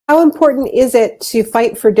How important is it to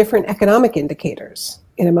fight for different economic indicators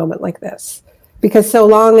in a moment like this? Because so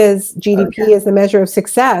long as GDP is the measure of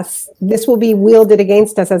success, this will be wielded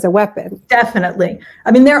against us as a weapon. Definitely.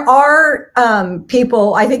 I mean, there are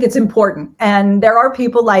people, I think it's important. And there are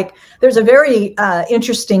people like, there's a very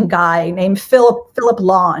interesting guy named Philip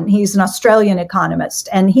Lawn. He's an Australian economist,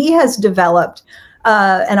 and he has developed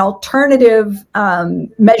an alternative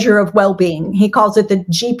measure of well-being. He calls it the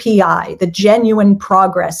GPI, the Genuine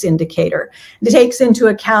Progress Indicator. It takes into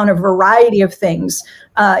account a variety of things,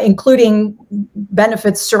 including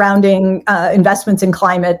benefits surrounding investments in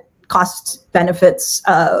climate, costs, benefits,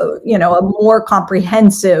 you know, a more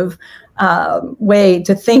comprehensive way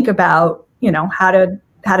to think about, you know, how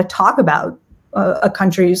to talk about a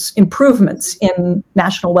country's improvements in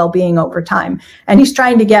national well-being over time. And he's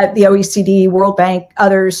trying to get the OECD, World Bank,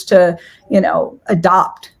 others to, you know,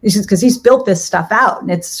 adopt, because he's built this stuff out and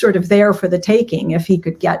it's sort of there for the taking if he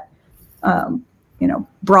could get, you know,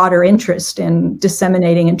 broader interest in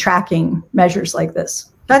disseminating and tracking measures like this.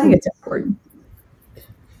 I think it's important.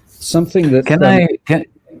 Something that...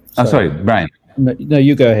 Sorry, Brian. No,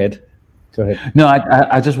 you go ahead. Go ahead. No,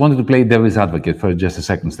 I just wanted to play devil's advocate for just a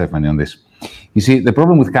second, Stephanie, on this. You see, the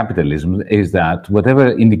problem with capitalism is that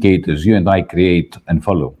whatever indicators you and I create and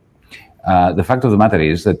follow, the fact of the matter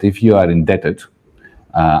is that if you are indebted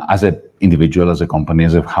as an individual, as a company,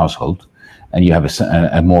 as a household, and you have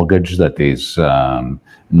a mortgage that is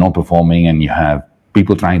non-performing, and you have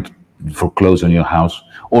people trying to foreclose on your house,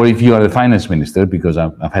 or if you are the finance minister, because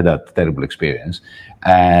I've had that terrible experience,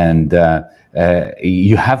 and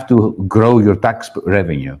you have to grow your tax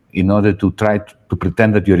revenue in order to try to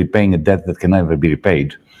pretend that you're repaying a debt that can never be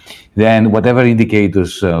repaid, then whatever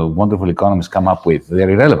indicators wonderful economists come up with, they're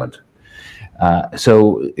irrelevant.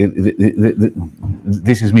 So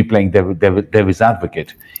this is me playing devil's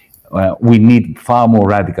advocate. We need far more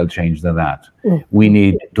radical change than that. We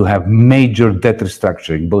need to have major debt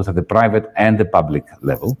restructuring, both at the private and the public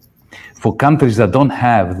level, for countries that don't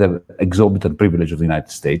have the exorbitant privilege of the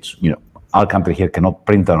United States. You know, our country here cannot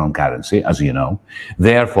print our own currency, as you know.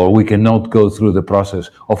 Therefore, we cannot go through the process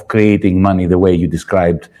of creating money the way you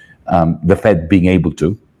described the Fed being able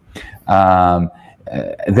to.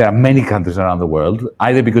 There are many countries around the world,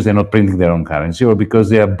 either because they're not printing their own currency or because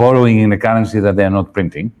they are borrowing in a currency that they're not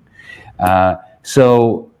printing.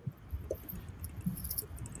 So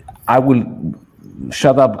I will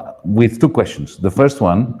shut up with two questions. The first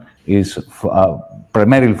one is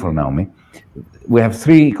primarily for Naomi. We have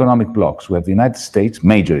three economic blocks. We have the United States,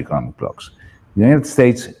 major economic blocks, the United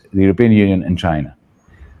States, the European Union, and China.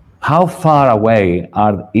 How far away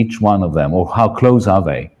are each one of them, or how close are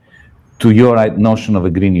they to your notion of a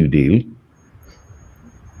Green New Deal?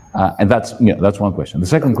 And that's one question. The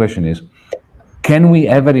second question is, can we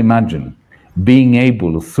ever imagine being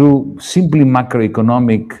able, through simply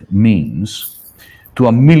macroeconomic means, to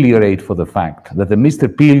ameliorate for the fact that the Mr.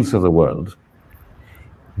 Peels of the world,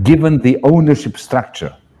 given the ownership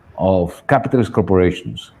structure of capitalist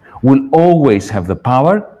corporations, will always have the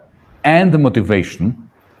power and the motivation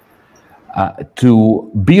to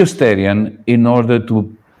be Austerian in order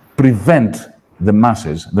to prevent the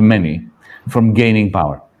masses, the many, from gaining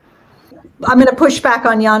power? I'm going to push back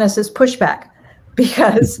on Yanis's pushback,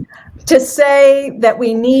 because to say that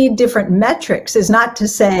we need different metrics is not to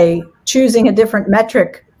say choosing a different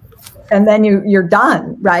metric and then you're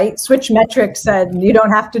done, right? Switch metrics and you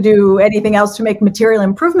don't have to do anything else to make material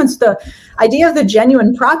improvements. The idea of the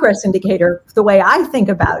genuine progress indicator, the way I think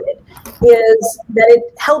about it, is that it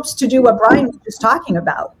helps to do what Brian was just talking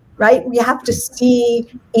about, right? We have to see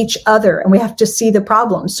each other and we have to see the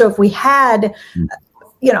problems. So if we had,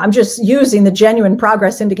 you know, I'm just using the genuine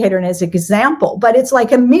progress indicator as an example, but it's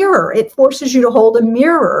like a mirror. It forces you to hold a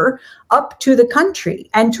mirror up to the country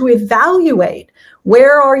and to evaluate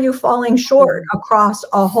where are you falling short across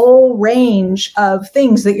a whole range of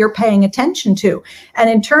things that you're paying attention to. And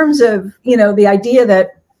in terms of, you know, the idea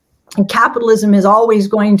that capitalism is always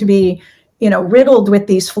going to be, you know, riddled with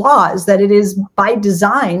these flaws, that it is by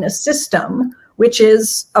design a system which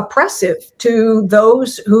is oppressive to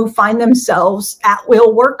those who find themselves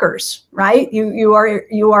at-will workers, right? You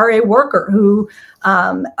are a worker who,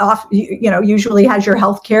 usually has your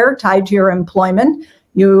health care tied to your employment.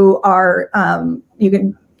 You are, you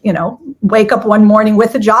can, you know, wake up one morning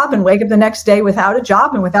with a job and wake up the next day without a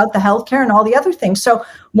job and without the health care and all the other things. So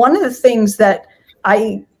one of the things that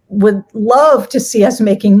I would love to see us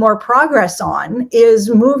making more progress on is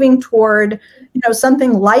moving toward, you know,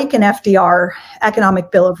 something like an FDR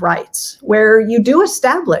economic bill of rights, where you do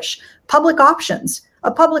establish public options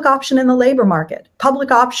a public option in the labor market,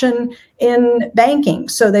 public option in banking,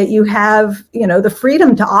 so that you have, the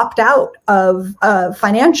freedom to opt out of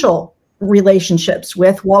financial relationships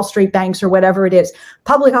with Wall Street banks or whatever it is.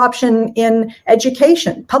 Public option in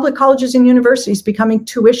education, public colleges and universities becoming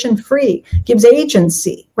tuition free gives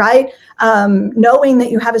agency, right? Knowing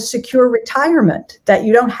that you have a secure retirement, that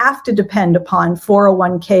you don't have to depend upon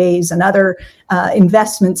 401ks and other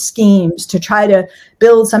investment schemes to try to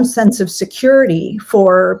build some sense of security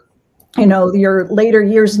for your later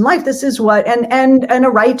years in life. This is what, and a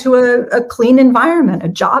right to a clean environment, a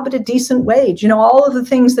job at a decent wage, all of the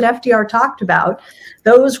things that FDR talked about.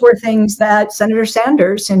 Those were things that Senator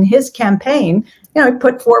Sanders in his campaign,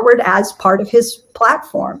 put forward as part of his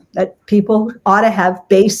platform, that people ought to have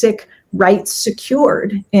basic rights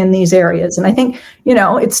secured in these areas. And I think,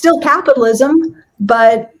 it's still capitalism,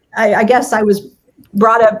 but I guess I was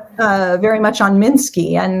brought up very much on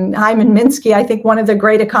Minsky, and Hyman Minsky, I think one of the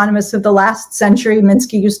great economists of the last century.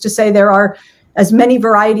 Minsky used to say there are as many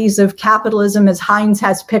varieties of capitalism as Heinz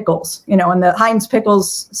has pickles, and the Heinz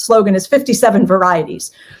pickles slogan is 57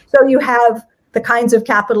 varieties. So you have the kinds of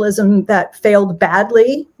capitalism that failed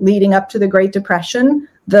badly leading up to the Great Depression,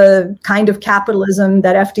 the kind of capitalism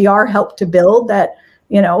that FDR helped to build that,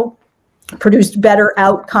 produced better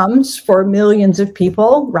outcomes for millions of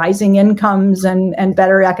people, rising incomes and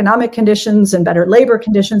better economic conditions and better labor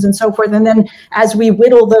conditions and so forth. And then as we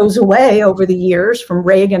whittle those away over the years, from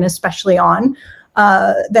Reagan especially on,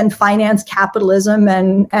 then finance capitalism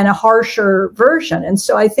and a harsher version. And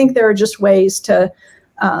so I think there are just ways to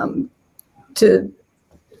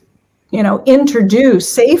introduce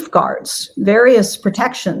safeguards, various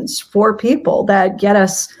protections for people that get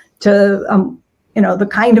us to the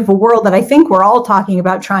kind of a world that I think we're all talking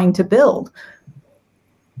about trying to build.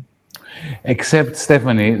 Except,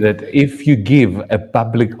 Stephanie, that if you give a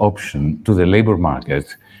public option to the labor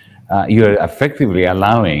market, you're effectively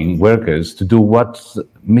allowing workers to do what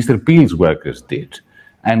Mr. Peel's workers did,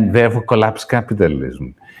 and therefore collapse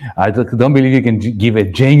capitalism. I don't believe you can give a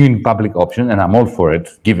genuine public option, and I'm all for it,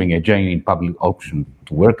 giving a genuine public option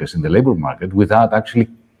to workers in the labor market without actually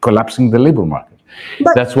collapsing the labor market.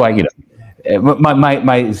 But that's why,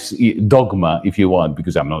 my dogma, if you want,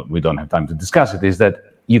 because we don't have time to discuss it, is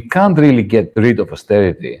that you can't really get rid of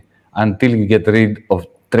austerity until you get rid of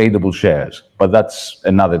tradable shares. But that's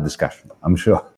another discussion, I'm sure.